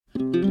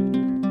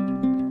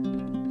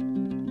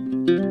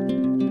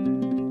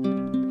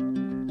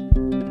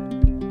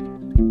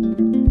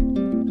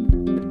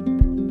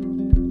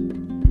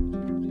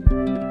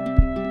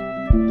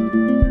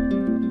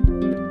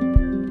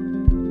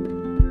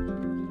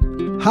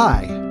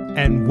Hi,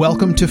 and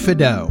welcome to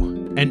Fido,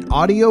 an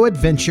audio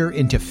adventure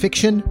into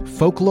fiction,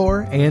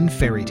 folklore, and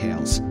fairy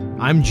tales.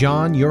 I'm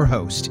John, your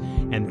host,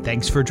 and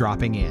thanks for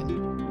dropping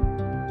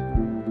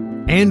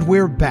in. And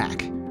we're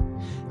back.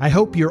 I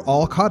hope you're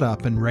all caught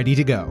up and ready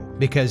to go,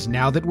 because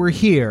now that we're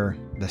here,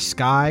 the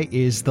sky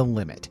is the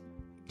limit.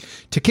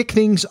 To kick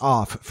things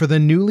off for the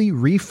newly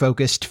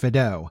refocused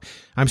Fido,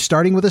 I'm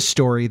starting with a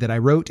story that I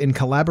wrote in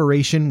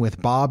collaboration with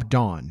Bob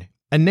Dawn,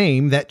 a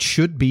name that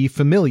should be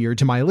familiar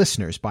to my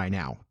listeners by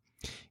now.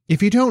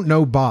 If you don't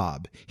know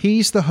Bob,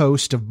 he's the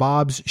host of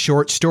Bob's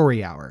Short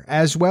Story Hour,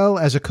 as well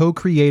as a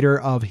co-creator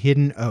of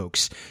Hidden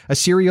Oaks, a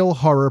serial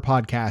horror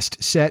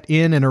podcast set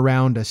in and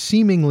around a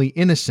seemingly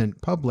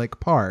innocent public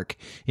park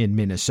in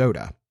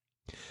Minnesota.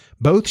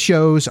 Both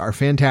shows are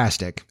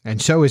fantastic,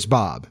 and so is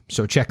Bob,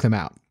 so check them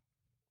out.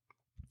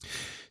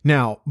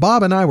 Now,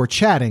 Bob and I were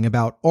chatting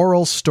about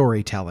oral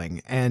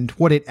storytelling and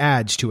what it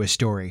adds to a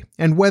story,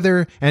 and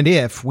whether and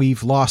if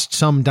we've lost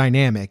some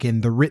dynamic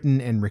in the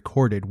written and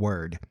recorded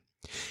word.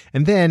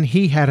 And then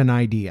he had an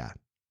idea.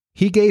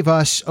 He gave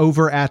us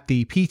over at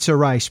the Pizza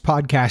Rice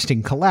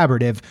Podcasting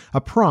Collaborative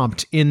a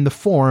prompt in the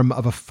form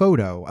of a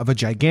photo of a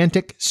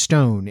gigantic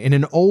stone in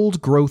an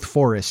old-growth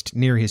forest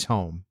near his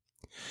home.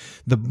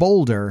 The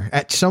boulder,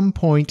 at some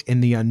point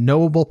in the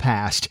unknowable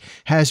past,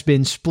 has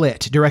been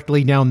split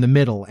directly down the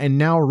middle and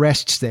now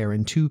rests there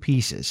in two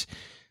pieces.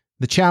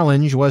 The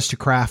challenge was to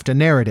craft a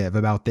narrative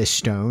about this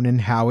stone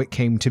and how it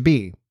came to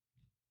be.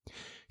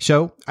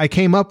 So I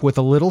came up with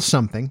a little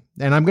something,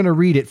 and I'm going to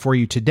read it for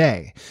you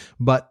today.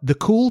 But the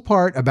cool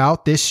part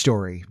about this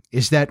story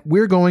is that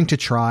we're going to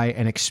try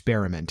an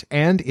experiment,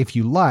 and if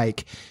you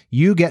like,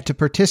 you get to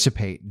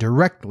participate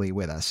directly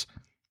with us.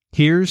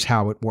 Here's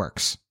how it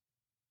works.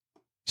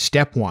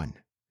 Step 1.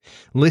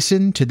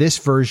 Listen to this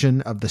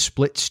version of the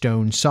Split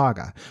Stone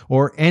Saga,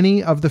 or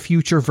any of the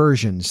future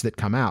versions that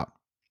come out.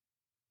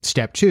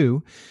 Step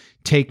 2.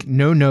 Take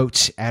no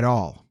notes at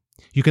all.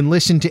 You can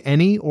listen to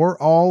any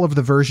or all of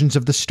the versions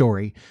of the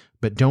story,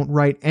 but don't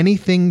write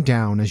anything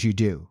down as you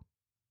do.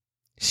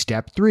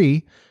 Step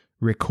 3.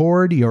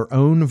 Record your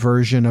own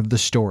version of the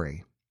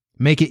story.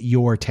 Make it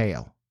your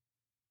tale.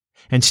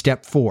 And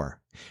Step 4.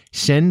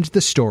 Send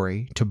the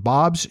story to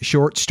Bob's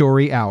Short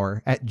Story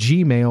Hour at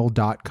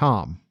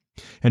gmail.com,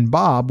 and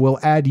Bob will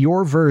add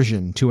your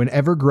version to an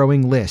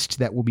ever-growing list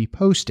that will be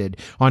posted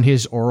on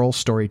his oral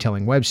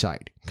storytelling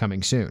website,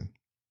 coming soon.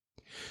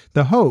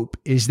 The hope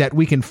is that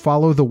we can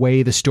follow the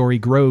way the story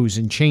grows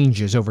and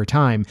changes over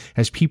time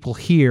as people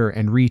hear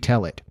and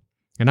retell it,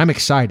 and I'm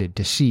excited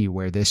to see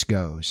where this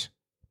goes.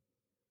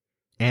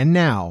 And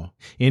now,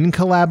 in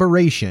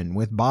collaboration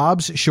with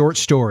Bob's Short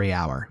Story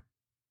Hour,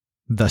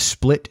 The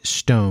Split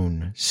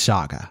Stone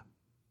Saga.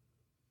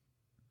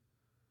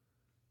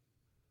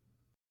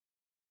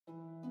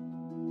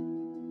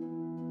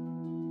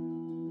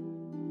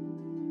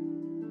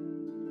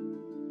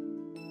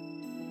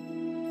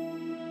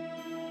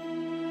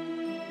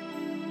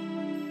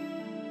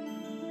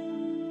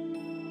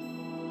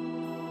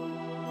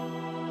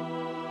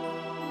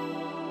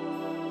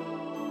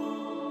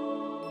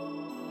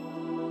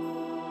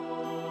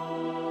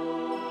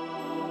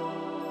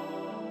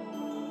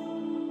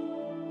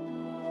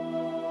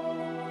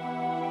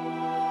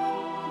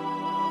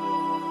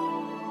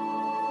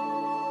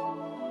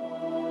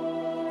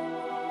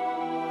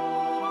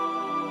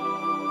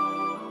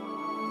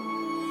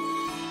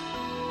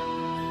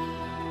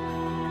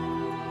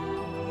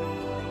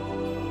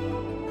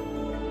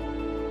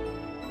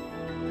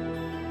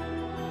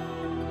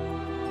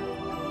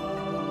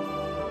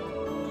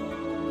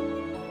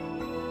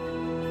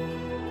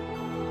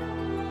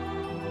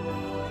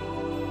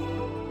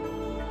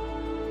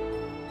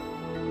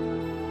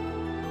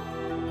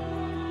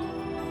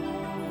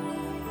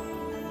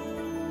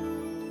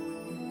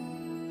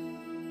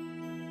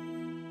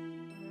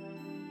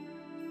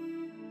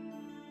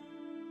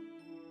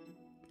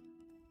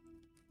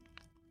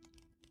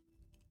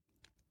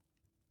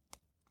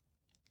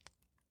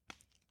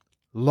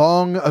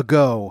 Long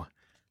ago,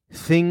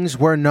 things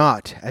were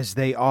not as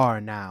they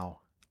are now.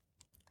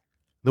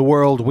 The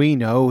world we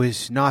know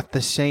is not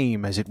the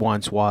same as it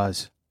once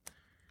was.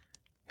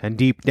 And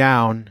deep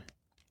down,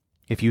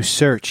 if you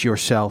search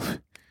yourself,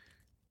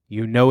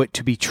 you know it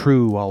to be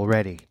true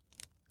already.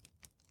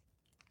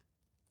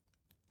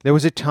 There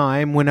was a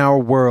time when our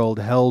world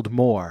held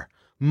more,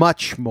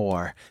 much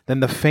more, than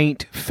the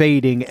faint,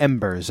 fading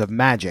embers of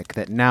magic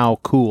that now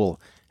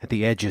cool at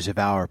the edges of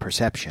our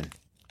perception.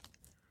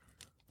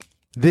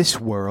 This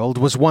world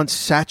was once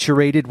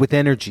saturated with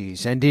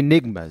energies and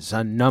enigmas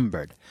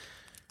unnumbered.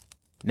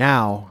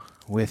 Now,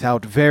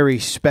 without very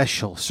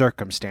special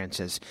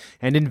circumstances,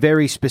 and in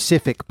very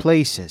specific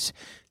places,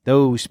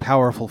 those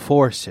powerful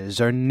forces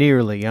are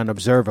nearly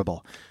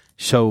unobservable,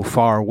 so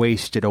far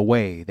wasted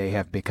away they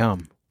have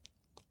become.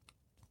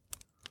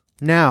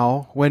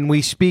 Now, when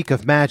we speak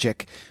of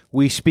magic,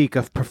 we speak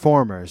of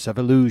performers of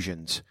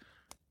illusions.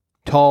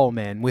 Tall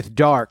men with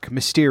dark,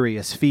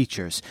 mysterious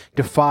features,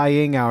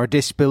 defying our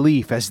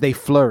disbelief as they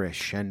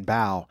flourish and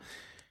bow.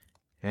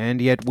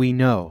 And yet we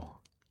know.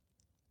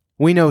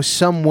 We know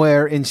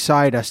somewhere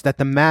inside us that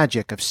the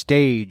magic of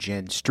stage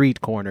and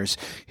street corners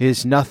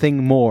is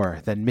nothing more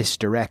than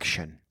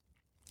misdirection.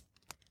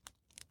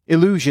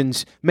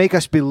 Illusions make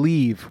us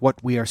believe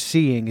what we are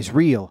seeing is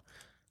real,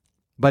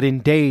 but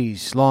in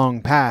days long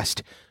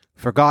past,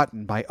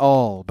 forgotten by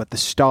all but the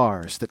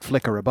stars that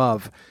flicker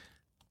above,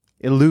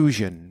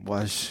 illusion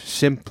was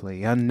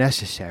simply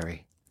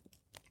unnecessary.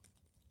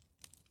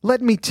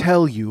 Let me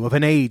tell you of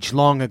an age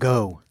long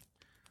ago,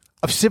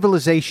 of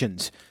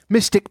civilizations,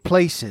 mystic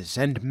places,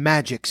 and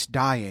magics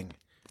dying.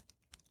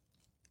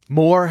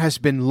 More has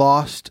been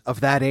lost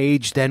of that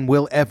age than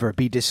will ever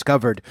be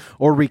discovered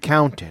or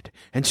recounted,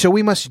 and so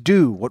we must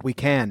do what we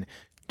can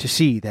to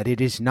see that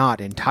it is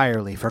not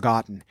entirely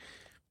forgotten.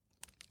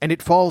 And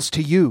it falls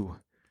to you,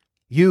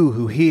 you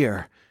who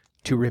hear,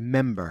 to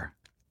remember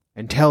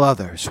and tell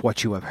others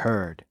what you have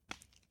heard.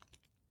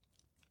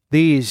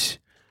 These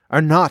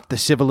are not the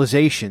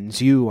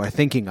civilizations you are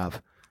thinking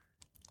of.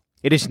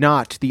 It is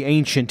not the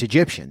ancient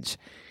Egyptians.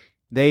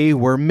 They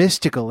were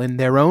mystical in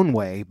their own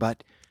way,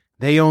 but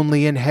they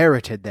only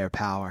inherited their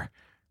power,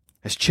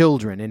 as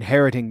children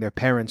inheriting their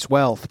parents'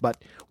 wealth,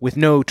 but with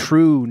no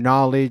true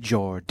knowledge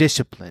or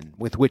discipline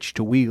with which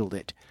to wield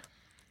it.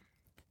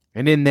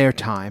 And in their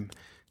time,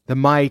 the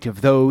might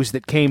of those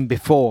that came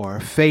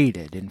before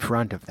faded in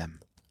front of them.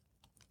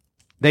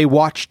 They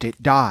watched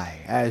it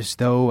die as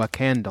though a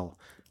candle,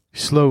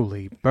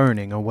 slowly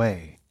burning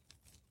away.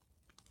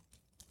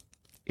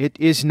 It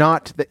is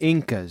not the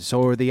Incas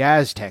or the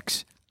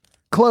Aztecs,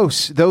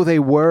 close though they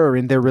were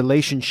in their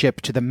relationship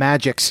to the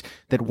magics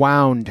that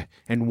wound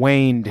and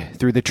waned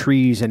through the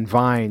trees and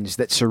vines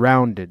that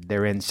surrounded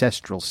their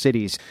ancestral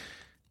cities.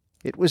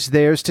 It was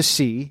theirs to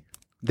see,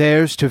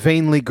 theirs to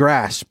vainly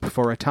grasp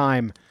for a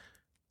time,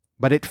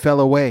 but it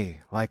fell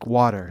away like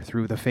water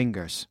through the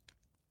fingers.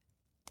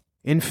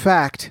 In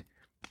fact,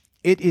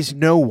 it is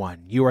no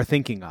one you are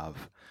thinking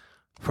of,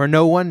 for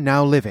no one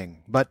now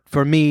living, but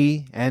for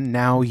me and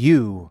now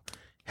you,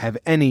 have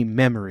any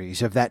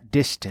memories of that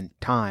distant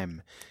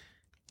time.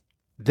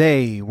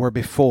 They were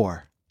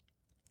before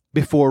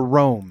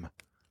Rome,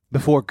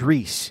 before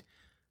Greece,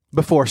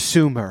 before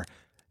Sumer,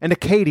 and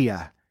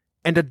Acadia,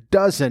 and a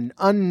dozen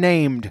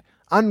unnamed,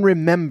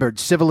 unremembered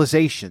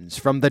civilizations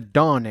from the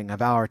dawning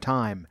of our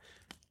time.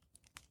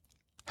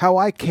 How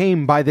I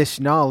came by this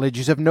knowledge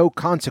is of no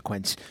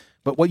consequence,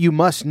 but what you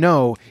must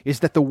know is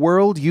that the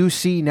world you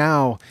see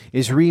now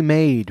is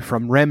remade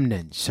from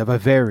remnants of a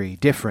very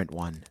different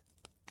one.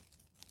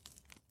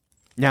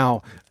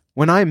 Now,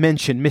 when I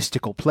mention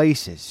mystical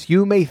places,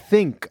 you may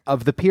think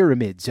of the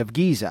pyramids of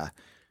Giza.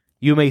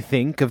 You may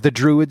think of the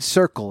Druid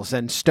circles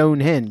and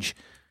Stonehenge.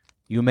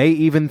 You may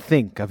even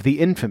think of the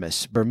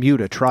infamous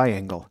Bermuda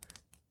Triangle.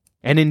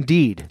 And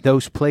indeed,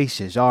 those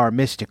places are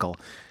mystical.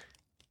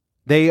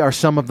 They are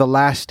some of the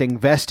lasting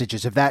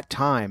vestiges of that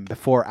time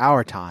before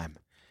our time.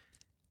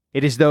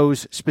 It is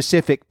those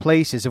specific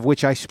places of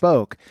which I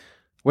spoke,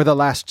 where the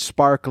last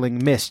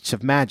sparkling mists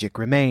of magic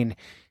remain,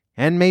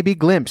 and may be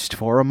glimpsed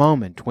for a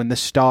moment when the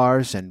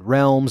stars and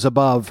realms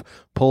above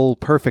pull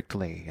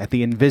perfectly at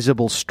the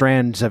invisible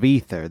strands of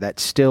ether that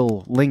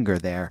still linger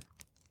there.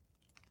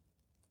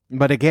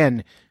 But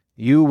again,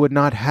 you would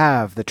not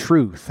have the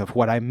truth of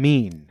what I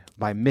mean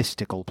by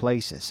mystical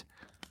places.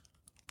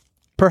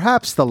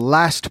 Perhaps the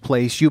last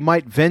place you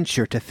might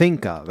venture to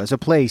think of as a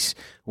place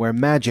where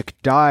magic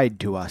died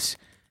to us,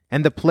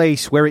 and the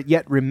place where it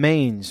yet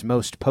remains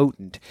most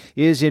potent,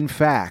 is in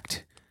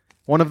fact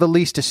one of the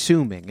least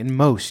assuming and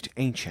most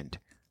ancient.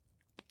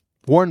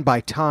 Worn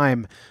by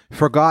time,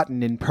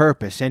 forgotten in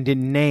purpose and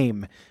in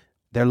name,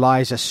 there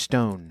lies a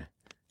stone.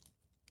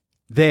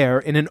 There,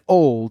 in an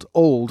old,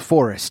 old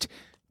forest,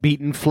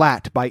 beaten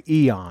flat by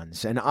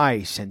eons and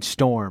ice and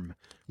storm,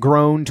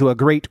 grown to a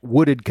great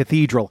wooded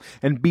cathedral,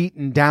 and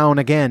beaten down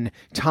again,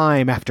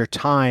 time after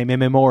time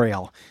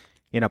immemorial,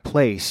 in a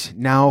place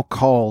now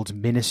called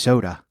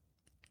Minnesota.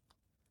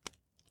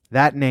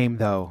 That name,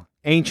 though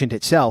ancient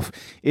itself,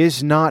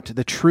 is not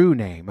the true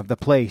name of the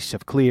place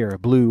of clear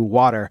blue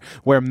water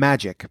where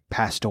magic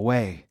passed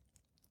away.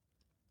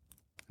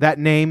 That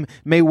name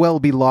may well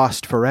be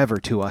lost forever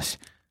to us.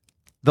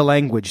 The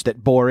language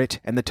that bore it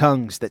and the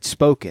tongues that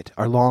spoke it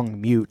are long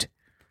mute.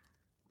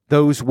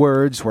 Those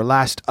words were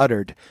last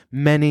uttered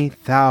many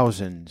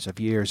thousands of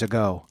years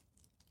ago.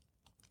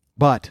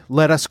 But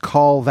let us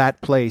call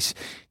that place,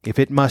 if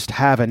it must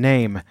have a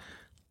name,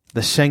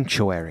 the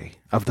Sanctuary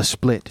of the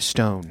Split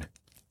Stone.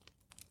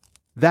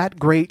 That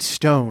great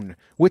stone,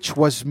 which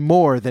was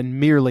more than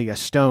merely a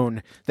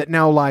stone, that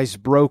now lies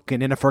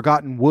broken in a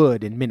forgotten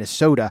wood in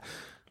Minnesota,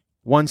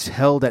 once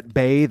held at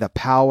bay the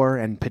power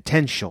and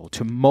potential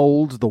to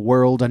mold the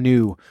world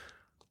anew,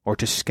 or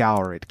to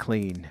scour it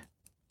clean.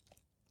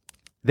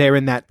 There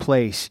in that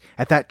place,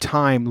 at that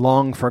time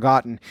long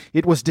forgotten,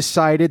 it was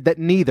decided that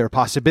neither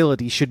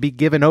possibility should be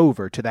given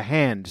over to the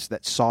hands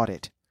that sought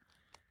it.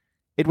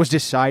 It was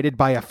decided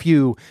by a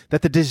few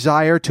that the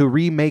desire to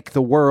remake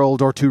the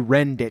world or to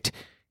rend it,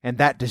 and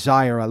that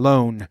desire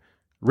alone,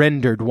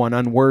 rendered one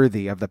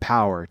unworthy of the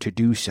power to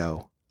do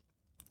so.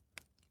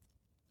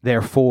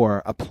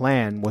 Therefore, a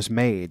plan was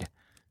made.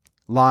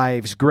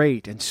 Lives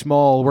great and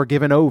small were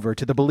given over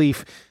to the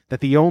belief that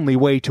the only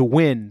way to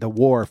win the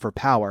war for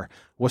power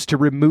was to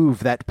remove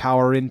that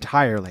power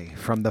entirely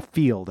from the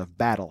field of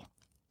battle.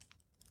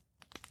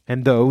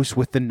 And those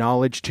with the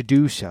knowledge to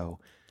do so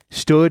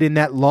stood in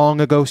that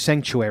long-ago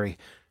sanctuary,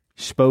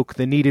 spoke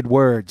the needed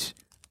words,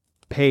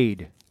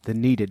 paid the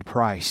needed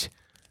price,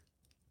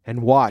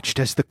 and watched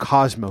as the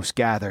cosmos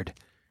gathered,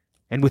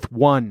 and with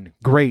one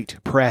great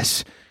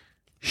press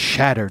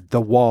shattered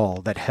the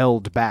wall that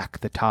held back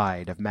the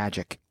tide of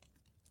magic.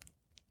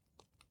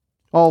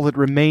 All that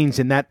remains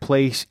in that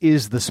place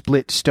is the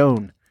split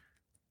stone,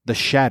 the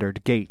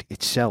shattered gate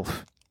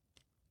itself.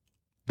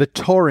 The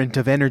torrent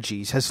of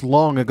energies has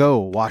long ago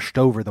washed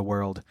over the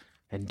world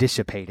and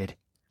dissipated.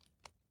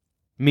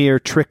 Mere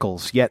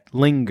trickles yet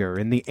linger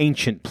in the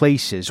ancient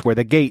places where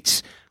the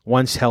gates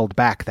once held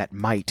back that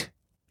might.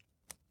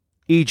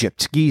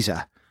 Egypt's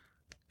Giza,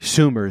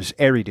 Sumer's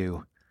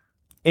Eridu,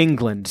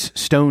 England's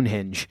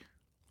Stonehenge,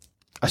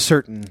 a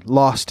certain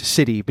lost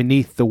city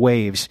beneath the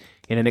waves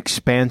in an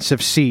expanse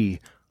of sea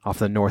off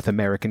the North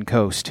American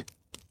coast.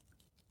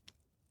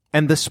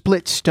 And the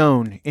split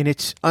stone in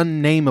its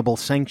unnameable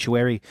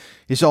sanctuary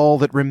is all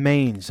that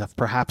remains of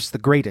perhaps the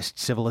greatest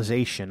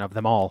civilization of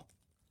them all.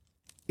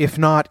 If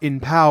not in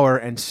power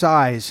and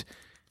size,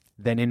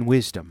 then in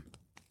wisdom.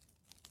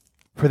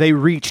 For they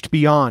reached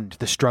beyond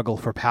the struggle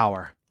for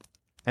power,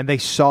 and they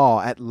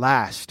saw at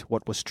last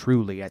what was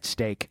truly at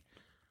stake.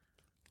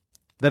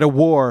 That a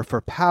war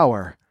for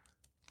power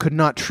could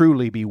not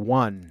truly be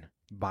won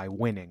by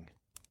winning.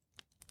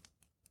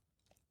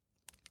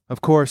 Of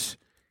course,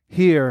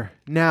 here,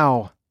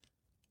 now,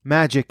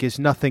 magic is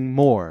nothing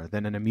more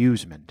than an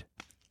amusement.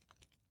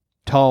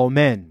 Tall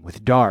men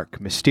with dark,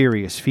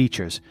 mysterious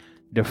features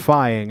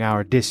defying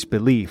our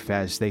disbelief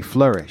as they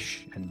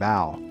flourish and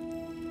bow.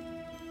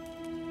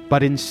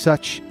 But in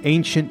such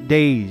ancient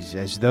days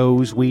as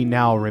those we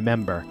now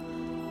remember,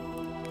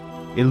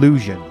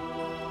 illusion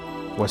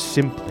was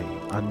simply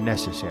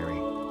unnecessary.